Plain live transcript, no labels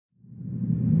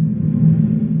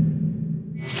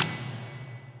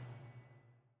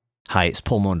Hi, it's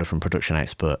Paul Maunder from Production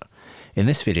Expert. In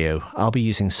this video, I'll be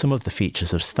using some of the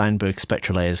features of Steinberg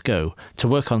SpectraLayers Go to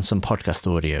work on some podcast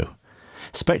audio.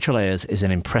 SpectraLayers is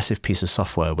an impressive piece of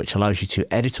software which allows you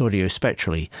to edit audio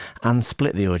spectrally and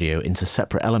split the audio into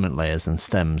separate element layers and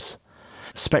stems.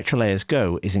 SpectraLayers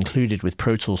Go is included with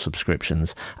Pro Tools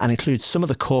subscriptions and includes some of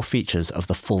the core features of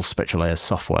the full SpectraLayers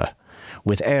software.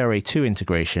 With ARA2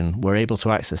 integration, we're able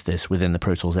to access this within the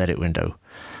Pro Tools edit window.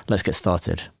 Let's get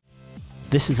started.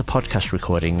 This is a podcast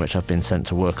recording which I've been sent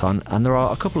to work on, and there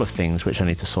are a couple of things which I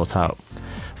need to sort out.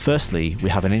 Firstly, we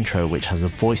have an intro which has a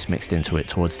voice mixed into it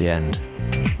towards the end.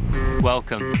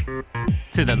 Welcome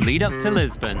to the lead up to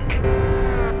Lisbon.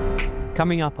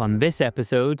 Coming up on this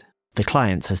episode, the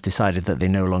client has decided that they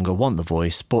no longer want the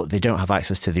voice, but they don't have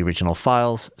access to the original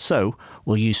files, so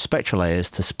we'll use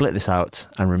SpectraLayers to split this out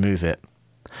and remove it.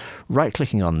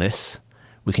 Right-clicking on this,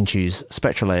 we can choose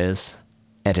SpectraLayers,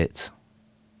 Edit.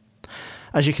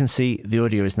 As you can see, the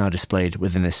audio is now displayed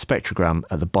within this spectrogram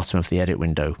at the bottom of the edit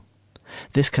window.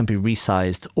 This can be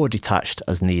resized or detached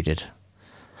as needed.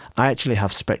 I actually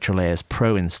have SpectraLayers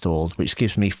Pro installed, which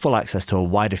gives me full access to a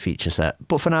wider feature set,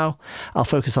 but for now, I'll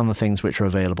focus on the things which are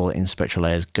available in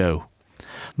SpectraLayers Go.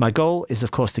 My goal is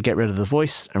of course to get rid of the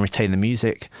voice and retain the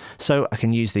music, so I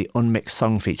can use the Unmix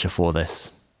Song feature for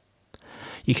this.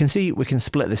 You can see we can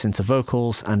split this into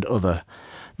vocals and other.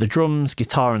 The drums,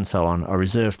 guitar and so on are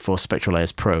reserved for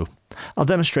SpectraLayers Pro. I'll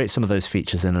demonstrate some of those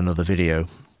features in another video.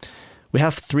 We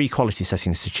have three quality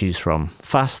settings to choose from: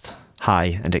 fast,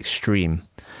 high and extreme.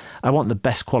 I want the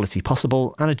best quality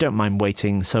possible and I don't mind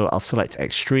waiting, so I'll select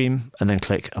extreme and then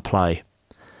click apply.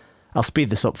 I'll speed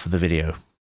this up for the video.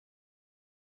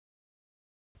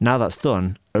 Now that's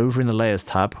done, over in the layers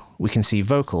tab we can see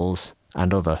vocals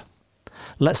and other.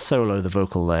 Let's solo the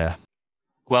vocal layer.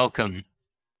 welcome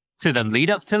to the lead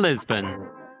up to Lisbon.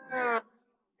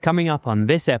 Coming up on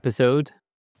this episode,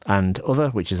 And other,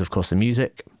 which is of course the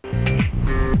music.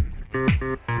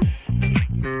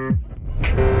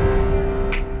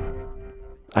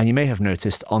 And you may have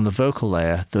noticed on the vocal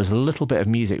layer there was a little bit of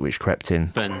music which crept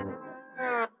in.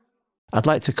 I'd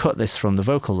like to cut this from the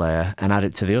vocal layer and add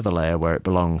it to the other layer where it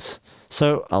belongs.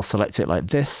 So I'll select it like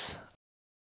this,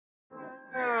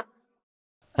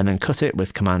 and then cut it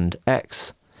with Command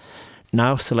X.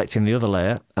 Now selecting the other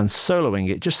layer and soloing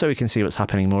it just so we can see what's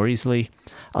happening more easily,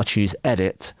 I'll choose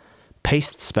Edit,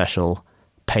 Paste Special,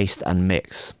 Paste and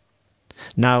Mix.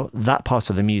 Now that part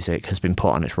of the music has been put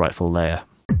on its rightful layer.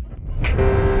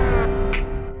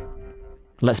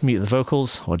 Let's mute the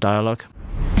vocals or dialogue.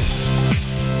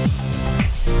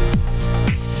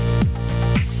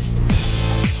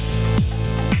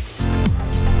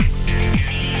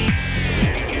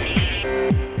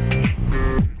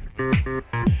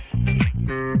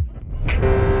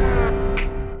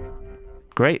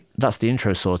 Great, that's the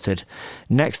intro sorted.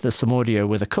 Next, there's some audio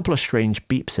with a couple of strange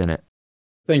beeps in it.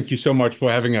 Thank you so much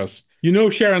for having us. You know,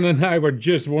 Sharon and I were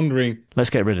just wondering. Let's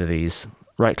get rid of these.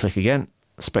 Right-click again,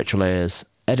 SpectraLayers,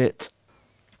 Edit.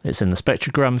 It's in the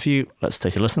spectrogram view. Let's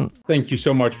take a listen. Thank you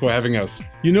so much for having us.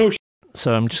 You know.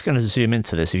 So I'm just going to zoom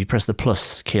into this. If you press the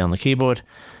plus key on the keyboard,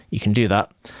 you can do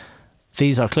that.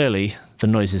 These are clearly the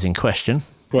noises in question.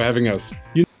 For having us.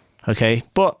 Okay,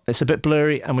 but it's a bit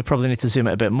blurry and we probably need to zoom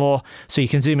it a bit more. So you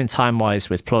can zoom in time-wise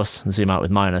with plus and zoom out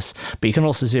with minus, but you can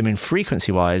also zoom in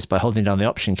frequency-wise by holding down the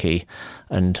Option key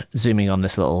and zooming on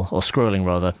this little, or scrolling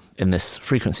rather, in this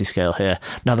frequency scale here.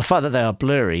 Now the fact that they are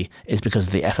blurry is because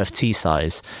of the FFT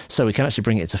size, so we can actually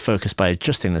bring it to focus by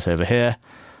adjusting this over here.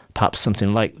 Perhaps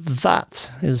something like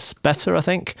that is better, I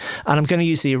think. And I'm going to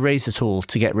use the eraser tool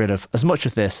to get rid of as much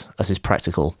of this as is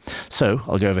practical. So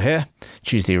I'll go over here,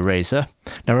 choose the eraser.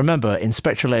 Now remember, in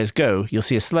SpectraLayers Go, you'll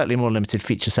see a slightly more limited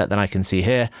feature set than I can see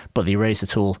here, but the eraser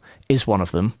tool is one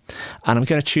of them. And I'm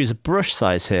going to choose a brush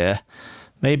size here,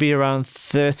 maybe around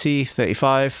 30,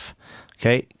 35.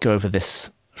 Okay, go over this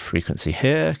frequency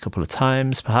here a couple of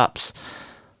times, perhaps.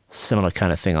 Similar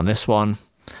kind of thing on this one.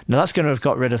 Now that's going to have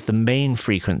got rid of the main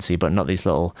frequency, but not these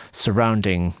little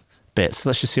surrounding bits.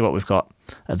 Let's just see what we've got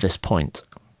at this point.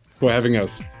 For having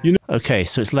us. You know. Okay,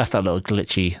 so it's left that little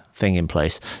glitchy thing in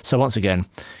place. So once again,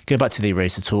 go back to the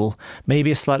eraser tool, maybe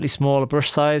a slightly smaller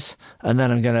brush size, and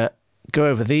then I'm going to go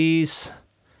over these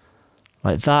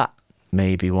like that,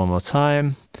 maybe one more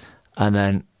time, and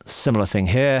then similar thing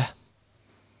here,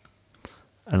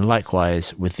 and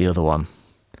likewise with the other one.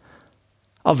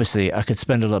 Obviously, I could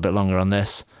spend a little bit longer on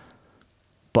this,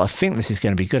 but I think this is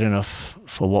going to be good enough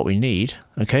for what we need.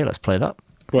 Okay, let's play that.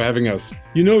 For having us.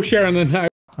 You know, Sharon and I.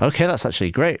 Okay, that's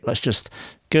actually great. Let's just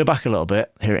go back a little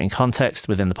bit, hear it in context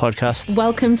within the podcast.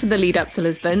 Welcome to the lead up to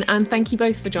Lisbon, and thank you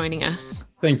both for joining us.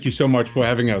 Thank you so much for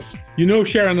having us. You know,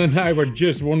 Sharon and I were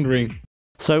just wondering.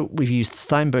 So we've used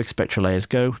Steinberg SpectraLayers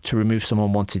Go to remove some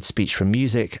unwanted speech from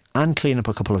music and clean up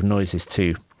a couple of noises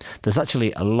too. There's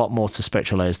actually a lot more to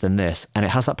SpectraLayers than this, and it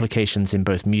has applications in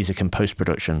both music and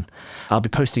post-production. I'll be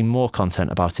posting more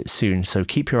content about it soon, so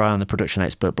keep your eye on the Production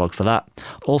Expert blog for that.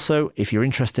 Also, if you're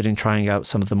interested in trying out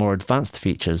some of the more advanced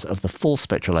features of the full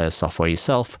SpectraLayers software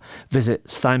yourself, visit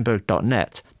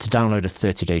steinberg.net to download a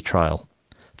 30-day trial.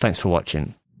 Thanks for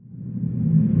watching.